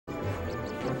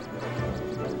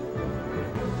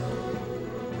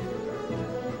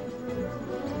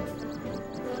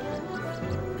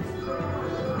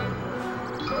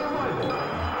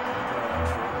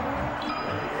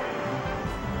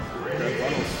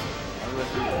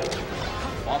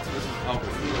Fox versus Falco,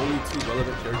 the only two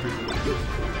relevant characters in the game.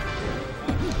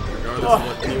 Regardless of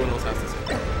what anyone else has to say.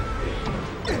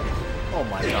 Oh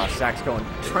my gosh, Zack's going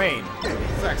train.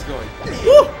 Zack's going.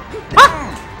 Woo!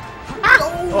 Ah!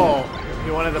 Oh,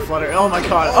 he wanted the flutter. Oh my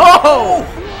god. Oh!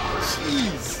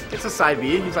 Jeez. It's a side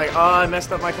B. He's like, oh, I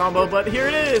messed up my combo, but here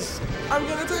it is. I'm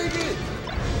gonna take it.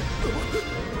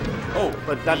 Oh,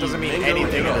 but that doesn't mean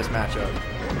anything in this matchup.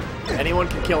 Anyone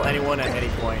can kill anyone at any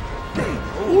point.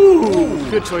 Ooh,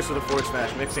 good choice for the forward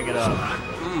smash, mixing it up.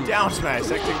 Down smash.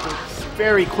 Zack takes a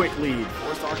very quick lead.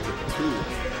 Forward stock to 2.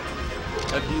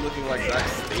 FD looking like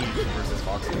Zack's stage versus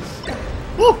Fox's.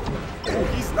 Woo! Oh,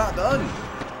 he's not done.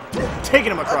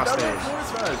 Taking him across Another stage. forward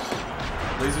smash.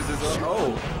 Lasers is up.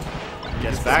 Oh.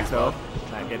 Gets back though.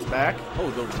 That gets back. Oh,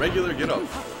 the regular get up.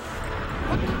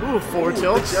 Ooh, forward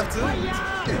tilt. The Jeff tilt.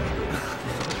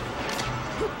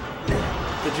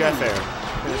 The Jeff air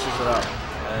finishes it up.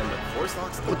 And the four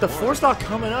stock's with the four stock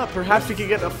coming up, perhaps we could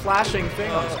get a flashing thing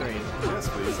on screen. Yes,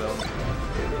 please.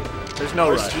 There's no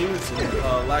rush. Stream is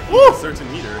lacking a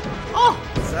certain meter. Oh!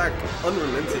 Zack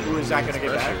unrelenting. Who is Zack gonna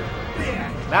get back?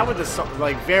 That with the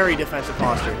very defensive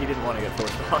posture. He didn't want to get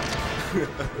forced on. He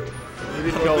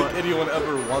didn't go. I don't think anyone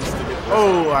ever wants to get forced.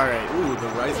 Oh, all right. Ooh, the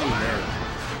rising nair.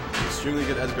 Extremely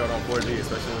good edge guard on 4D,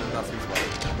 especially when it's not sweet spot.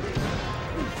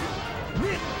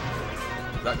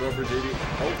 Is that going for JD?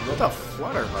 Oh, no. What the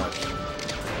flutter rush?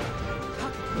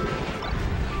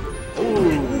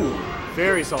 Ooh,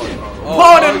 very solid combo.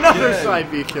 Oh, and another side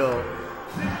B kill.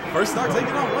 First stock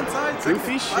taken on one side.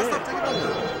 Goofy shit. Last stock taken on the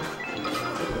other.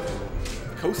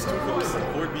 Coast to coast,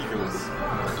 4B goes.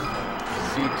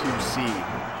 C2C.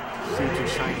 C2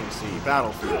 Shining C.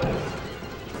 Battlefield.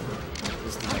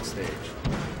 This is the next stage.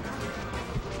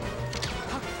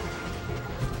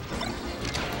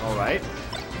 Alright.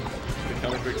 The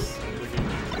counter tricks looking.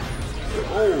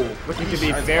 Oh! Looking to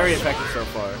be very effective so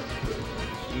far.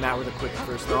 Not with a quick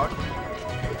first stock.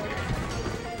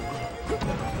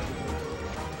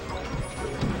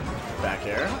 Back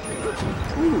air.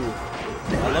 Ooh!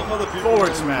 I love how the people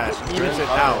forward smash evens it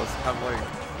out. Have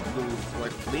the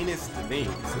cleanest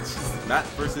names. It's just Matt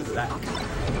versus Zack.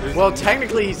 Well,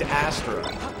 technically he's Astra. I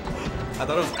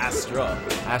thought it was Astra.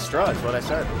 Astra is what I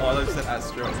said. Oh, I thought you said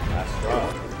Astra.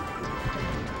 Astra.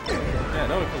 Yeah,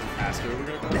 no one calls it Astra. We're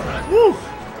gonna go with that. Woo!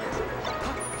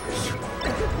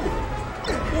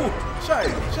 Ooh,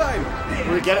 shine, shine.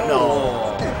 We get it? No.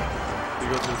 He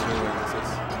goes for his swing like this.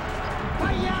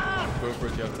 Go for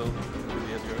it, Jeff tilt.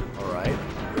 Alright.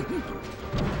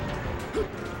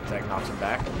 Zack knocks him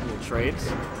back. Little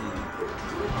trades.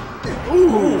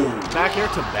 Ooh! Back air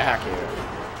to back air.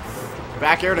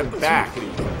 Back air to back.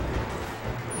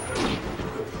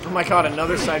 Oh my god,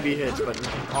 another side B hits, but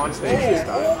on stage this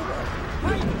time.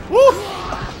 Woo!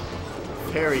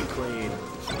 Very clean.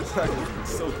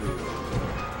 So clean.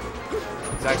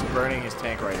 Zack's burning his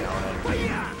tank right now on energy.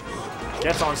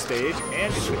 Gets on stage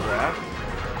and gets the grab.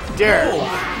 Dare!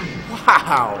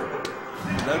 Wow!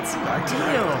 That's back to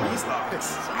back.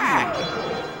 Zack!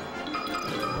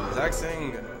 Zack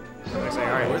saying,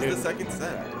 alright, where's the second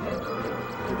set?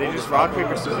 Did they just rock,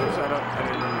 paper, scissors? I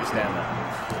didn't understand that.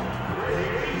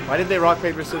 Why did they rock,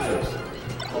 paper, scissors?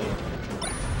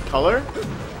 Color?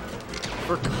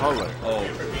 For color. Oh,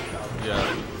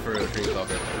 yeah, for green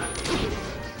Falco.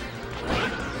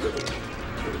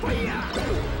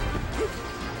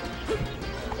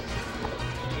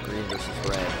 Green versus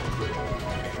red.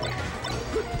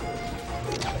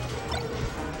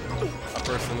 I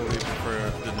personally prefer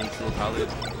the neutral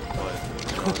palette, but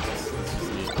this is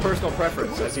me. Personal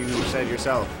preference, as you said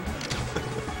yourself.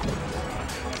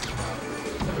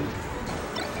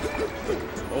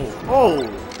 Oh!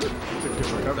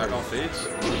 Back on stage.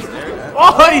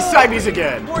 Oh, he side B's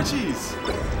again! More cheese!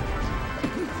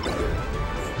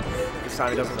 This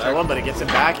time he doesn't kill him, but it gets him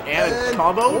back and a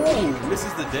combo. Oh,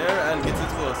 misses the dare and gets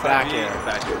into a back air.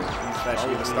 Back air. That should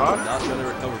be the stock. Not gonna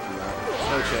recover from that.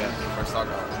 No chance. Or stock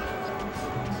out.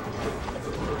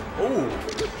 Oh!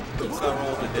 Gets that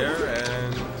roll with the dare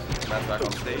and Matt's back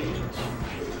on stage.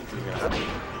 He's gonna have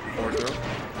forward throw.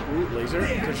 Ooh, laser.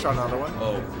 Good shot, another one.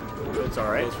 Oh. It's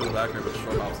alright. Goes for the back air, but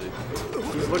short opposite.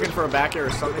 He's looking for a back air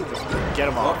or something. Just get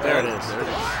him off. There it is. There it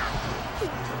is.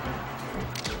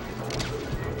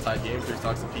 Tied game, 3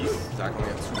 stocks apiece. Zack only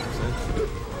at 2%.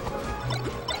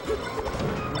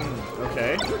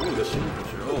 Okay. Ooh, the shooting for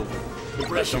sure. Oh,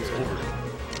 that jumps over.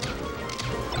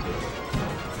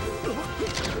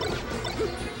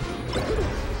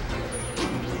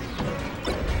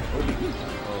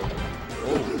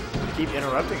 Oh. Keep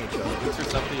interrupting each other.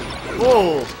 Intercepting.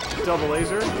 Oh! Double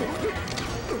laser.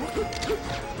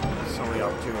 So many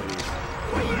opportunities.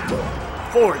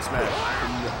 Forward smash.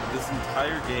 In this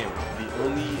entire game, the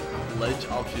only ledge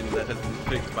option that has been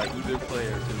picked by either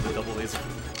player is the double laser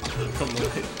from the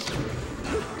ledge.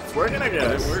 It's working, I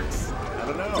guess. It works. I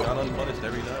don't know. Not unpunished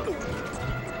every time.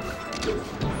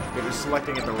 You're just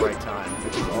selecting at the right time,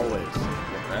 which is always.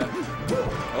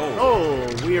 Oh,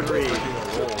 weird read.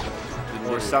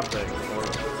 Or something. Or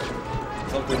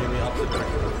something in the opposite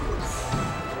direction.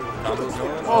 Combo's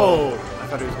going. Oh! I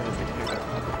thought he was going to hit that.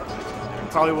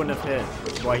 Probably wouldn't have hit,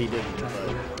 which is why he didn't. But...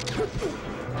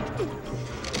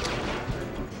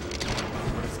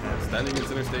 Standing in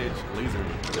center stage, laser.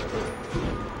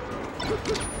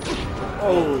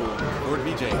 Oh! Forward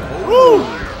VJ. Woo!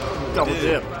 Double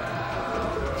dip.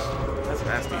 That's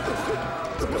nasty.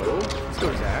 Let's go,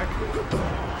 Zack.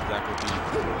 Zack with the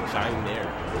shine there.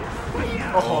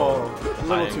 Oh, a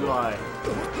little too high.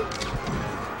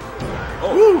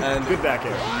 Oh, woo! And good back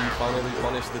air. He finally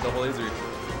punished the double laser.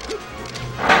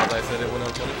 As I said, it went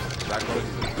unpunished. Zack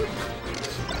punishes it.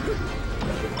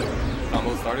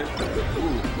 Combo started.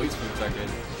 Ooh, waits for the second.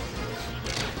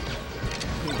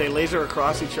 They laser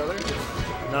across each other.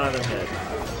 None of them hit.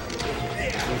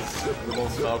 This is the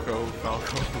most Falco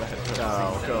match.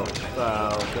 Falco.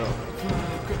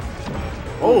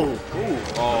 Oh!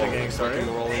 Oh, getting started.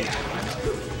 The roll in.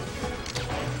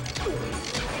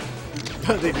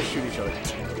 They just shoot each other.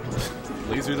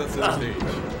 Lasers at center stage.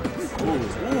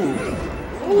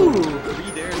 Ooh!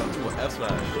 3 dares into an F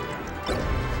smash.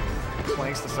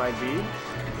 Planks to side B.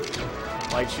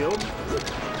 Light shield.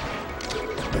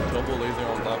 Double laser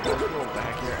on top. Little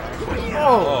back here action.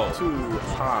 Oh! Too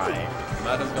high.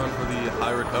 Matt has gone for the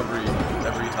high recovery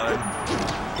every time.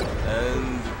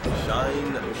 And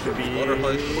Shine Should be...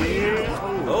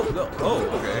 Oh, no. Oh,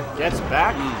 okay. Gets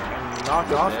back and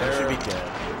knocked off. That should be dead.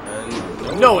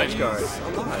 And no edge guard.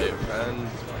 Alive. And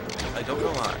I don't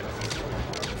know why.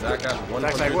 Zack got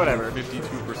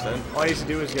 152%. All he needs to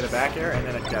do is get a back air and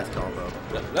then a death combo.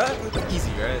 That's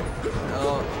easy, right?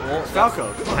 Well,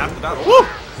 Falco. Half the battle. Woo!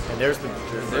 And there's the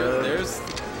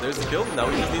kill. Now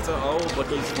he just needs to. Oh, but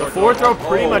he's. The forward throw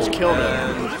pretty much killed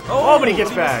him. Oh, but he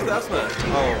gets back. That's not.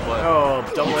 Oh, but. Oh,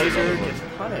 double laser gets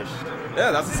punished.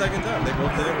 Yeah, that's the second time. They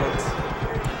both did it once.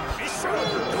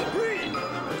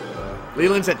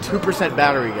 Leland's at 2%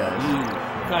 battery, guys.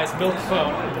 Guys, build the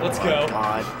phone. Let's go.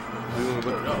 God.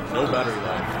 No battery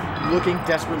life. Looking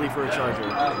desperately for a charger.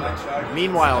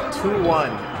 Meanwhile,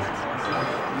 2-1.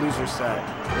 Loser set.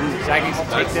 Zack needs to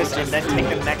take this and then take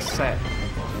the next set.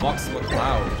 Fox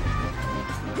McCloud.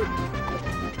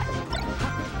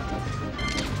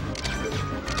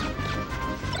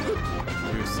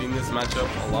 We've seen this matchup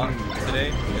a lot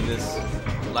today in this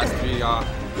last three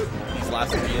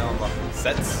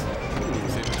sets. We'll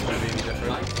see if it's going to be any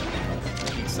different.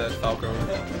 Each set, Falco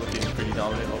looking pretty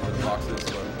dominant over the boxes,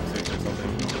 but we'll see if there's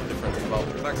something different about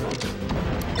the next one.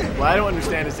 What I don't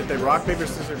understand is if they rock, paper,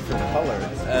 scissors for color,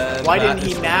 why didn't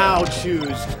he now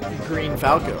choose green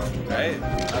Falco? Right? I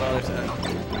don't understand.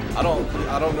 I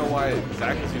don't know why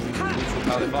Zack is using neutral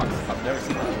palette box. I've never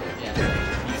seen that.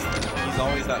 He's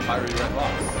always that fiery red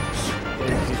box.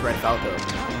 Yeah, he's red Falco.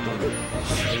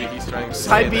 Maybe he's trying to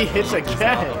side B hits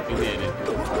again. He's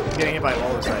Getting hit by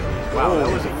all the side Bs. Wow,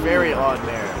 that was very odd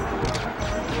there.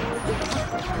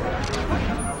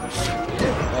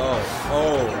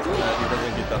 Oh, he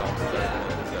doesn't get that off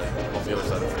the other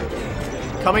side of the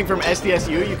stage. Coming from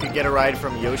SDSU, you could get a ride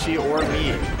from Yoshi or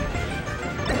me.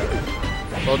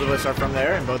 Both of us are from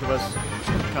there, and both of us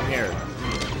come here.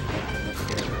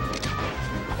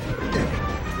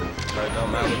 Right now,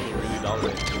 Matt looking really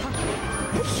dominant.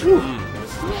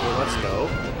 Well, let's go.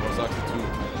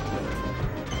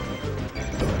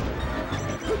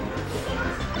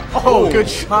 Oh, good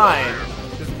shine.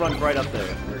 Just run right up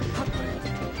there.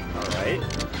 Alright.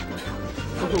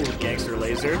 Ooh, gangster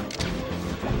laser.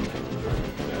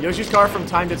 Yoshi's car from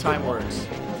time to time works.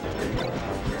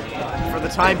 For the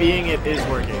time being, it is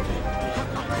working.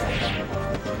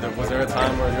 Was there a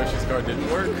time where Yoshi's car didn't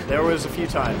work? There was a few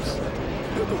times.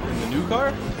 In the new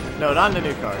car? No, not in the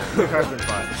new car. The new car's been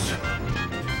fine.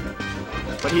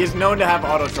 But he is known to have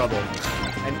auto trouble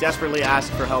and desperately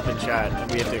ask for help in chat, and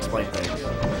we have to explain things.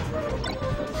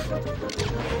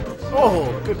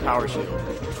 Oh, good power shield.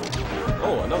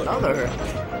 Oh, another.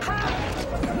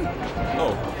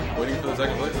 Oh, waiting for the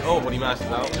second place. Oh, but he mashes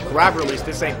out. Grab release.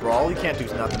 This ain't Brawl. You can't do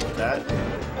nothing with that.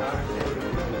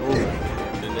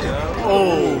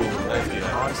 Oh,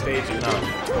 on stage enough.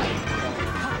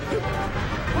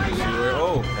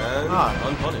 And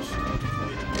unpunished.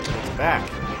 It's back.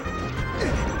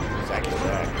 Zack is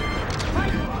back.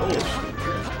 Oh.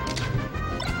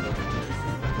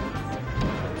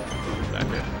 Back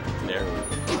there.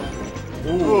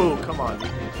 Ooh, come on.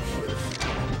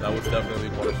 That was definitely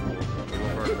punishable.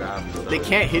 For a grab. They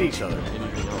can't hit each other.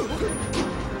 Anything else.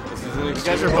 This is an These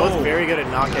guys are both very good at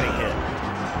not getting hit.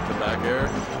 The back air,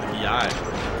 the EI.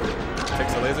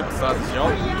 Takes a laser besides his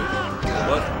jump,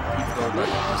 but keeps going back.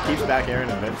 Just keeps back airing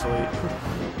eventually.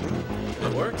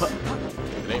 It works.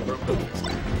 It ain't broke.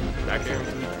 Back air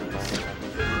into the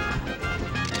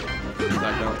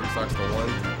back down 3 stocks to 1.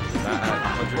 That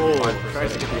at 105%. Oh,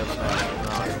 tries to get the up smash.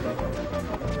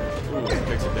 Ooh,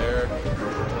 takes it there.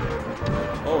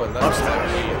 Oh, and that's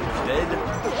dead.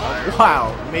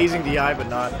 Wow, amazing DI, but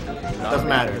not doesn't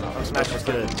matter. Up smash was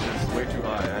good. It's way too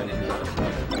high.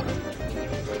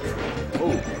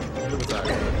 Oh, look at that.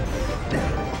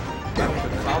 The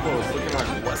combo is looking like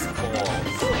West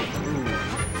Balls.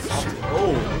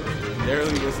 Oh,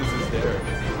 narrowly misses his dare.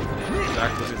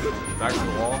 Back to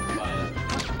the wall.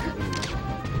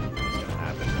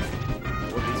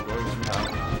 What he's going to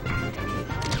happen?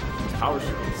 Power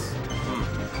shoots.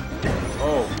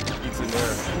 Oh, eats in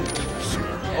there.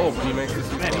 Oh, but he makes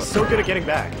this. Man, he's so good at getting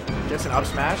back. Gets an up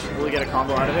smash. Will he get a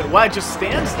combo out of it? Wow, it just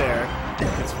stands there.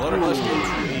 It's Flutter Rush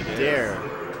Ooh, dare.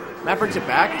 That brings it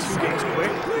back. 2 games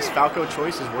quick. This Falco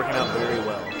choice is working out very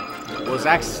well. Will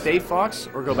Zack stay Fox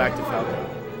or go back to Falco?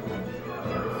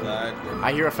 Zack.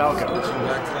 I hear a Falco. Back to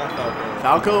that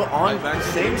Falco on back the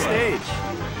to same the stage.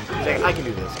 He's like, I can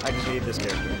do this. I just need this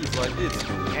character. He's like, it's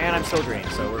cool. And I'm still green,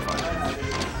 so we're fine.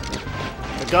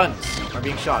 The guns are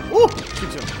being shot. Ooh!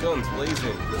 Shoots him. Guns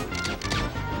blazing.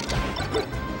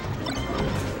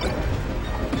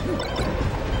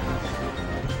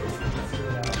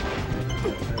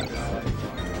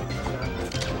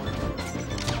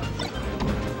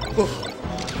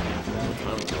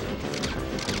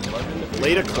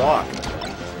 Late o'clock.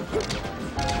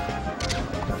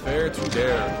 Fair to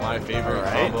dare, my favorite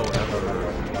combo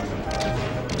ever.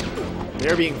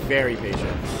 They're being very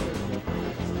patient.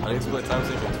 I need to play time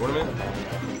saving tournament. I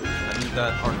need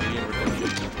that Arcadian redemption.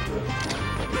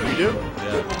 You do?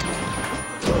 Yeah.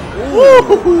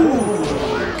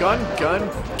 Woo! Gun,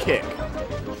 kick.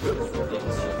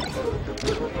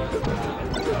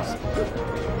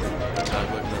 Not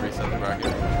looking to reset the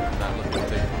bracket. Not looking to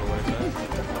take it from the winning side.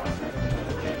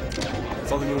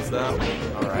 Something moves that.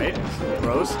 Alright.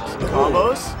 Roast.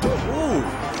 Combos. Ooh!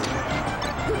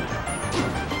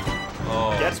 Oh.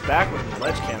 Gets back with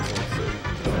ledge cancels.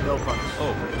 No punish.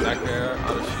 Oh, back there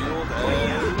out of shield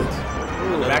and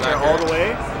Ooh, back there all the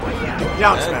way.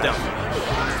 Down and smash. down.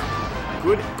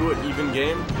 Good. Even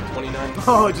game, 29.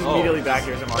 Oh, just immediately back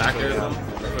airs him on back airs him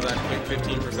for that quick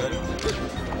 15%.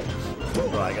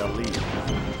 Bro, I got a lead.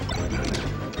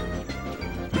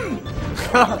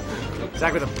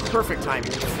 Zack with a perfect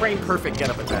timing. Frame perfect get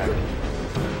up attack.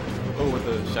 Oh, with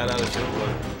the shine out of shield, but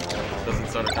doesn't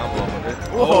start a combo off of it.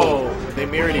 Whoa! They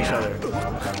mirrored each other.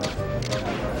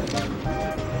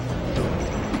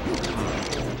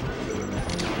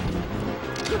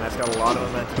 That's got a lot of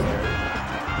momentum there.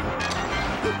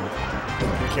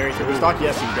 Can he carry through the stock?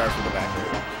 Yes, he does with the back there.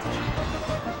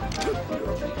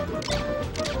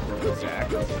 Zack.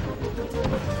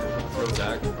 Throw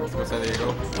Zack. Let's go San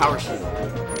Diego. Power shield.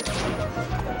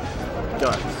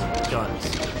 Guns.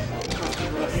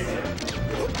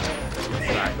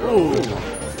 Zack. Ooh.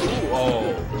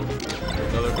 Oh.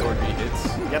 Another 4B hits.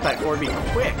 Get that forward B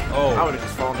quick. Oh. I would have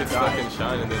just fallen to Gets stuck die. in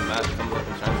shine and then Matt comes up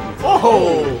and shines him.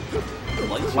 Oh!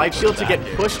 Light shield to back get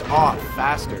air. pushed off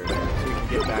faster so we can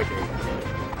get back here.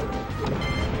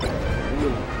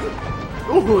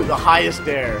 Ooh, the highest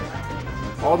dare.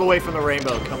 All the way from the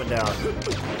rainbow coming down.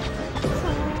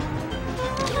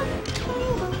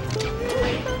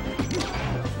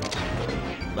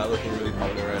 Matt looking really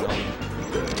prominent right now.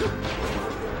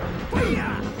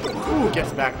 Ooh,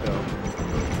 gets back though.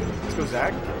 Let's go,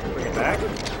 Zack. Bring it back.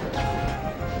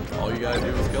 All you gotta do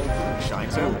is kill him.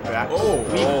 Shines him. Back. Oh,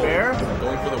 Weak bear.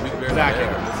 Going for the weak bear. Back there.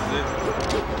 air. This is it.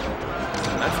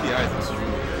 That's the eyes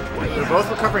extremely good. They're both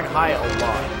recovering high a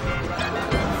lot.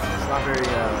 It's not very,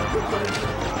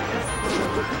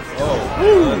 Oh,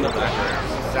 Woo! and the back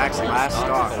air. Zack's last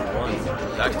stock.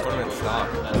 Zack's tournament stock.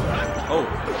 Oh,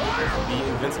 the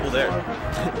invincible there.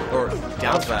 Or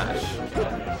down smash.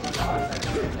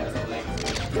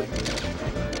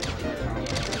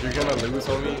 You're gonna lose,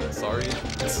 homie. Sorry.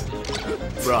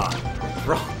 Bruh.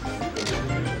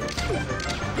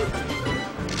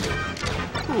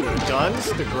 Ooh, guns,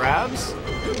 the grabs.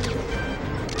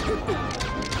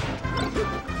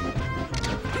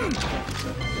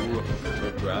 Ooh,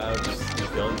 the grabs, the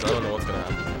guns. I don't know what's gonna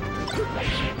happen.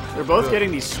 They're both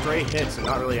getting these stray hits and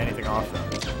not really anything off them.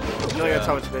 I feel like that's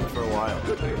how it's been for a while.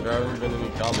 There haven't been any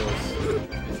combos.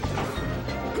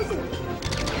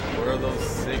 Where are those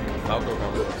sick Falco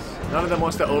combos? None of them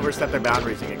wants to overstep their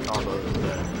boundaries and get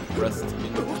combos. Rest in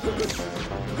peace.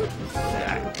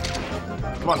 Zack.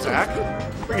 Come on, Zack.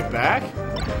 Bring it back.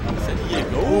 Said he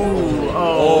Ooh,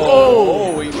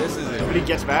 oh, he misses it. But he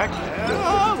gets back.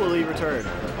 Will he return?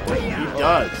 He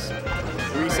does.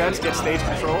 3 sets, gets stage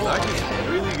control. Zack is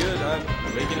really good at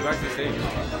making it back to the stage.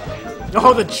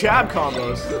 Oh, the jab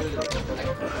combos.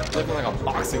 It's looking like a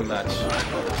boxing match.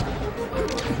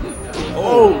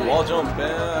 Oh, wall jump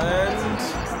and...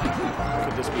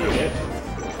 Could this be it?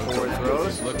 Forward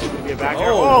throws. Looking to get back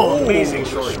there. Oh, Oh, amazing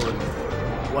short.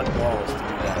 What balls to do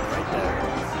that right there.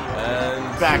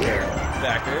 And Back air.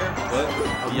 Back air, but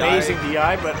Amazing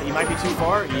DI, but he might be too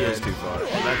far. He is too far.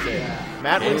 And that's it.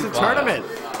 Matt wins the Game 5. tournament.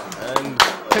 And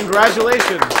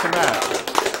Congratulations to Matt.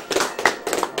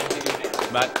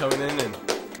 Matt coming in and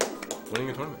winning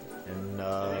a tournament. And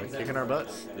kicking our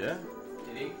butts. Yeah.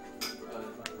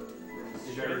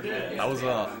 That was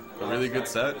a really good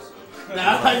set.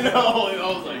 I know.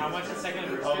 I was like, how much a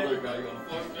second?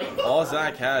 All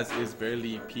Zack has is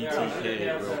barely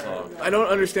PTK, real talk. I don't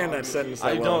understand that sentence that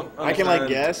I well. don't I can like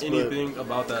guess, anything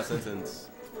about that sentence.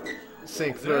 but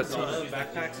sink through it.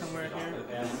 Backpack somewhere here.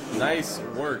 Nice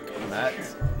work, Matt.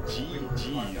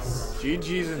 GG's.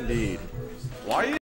 GG's indeed. Why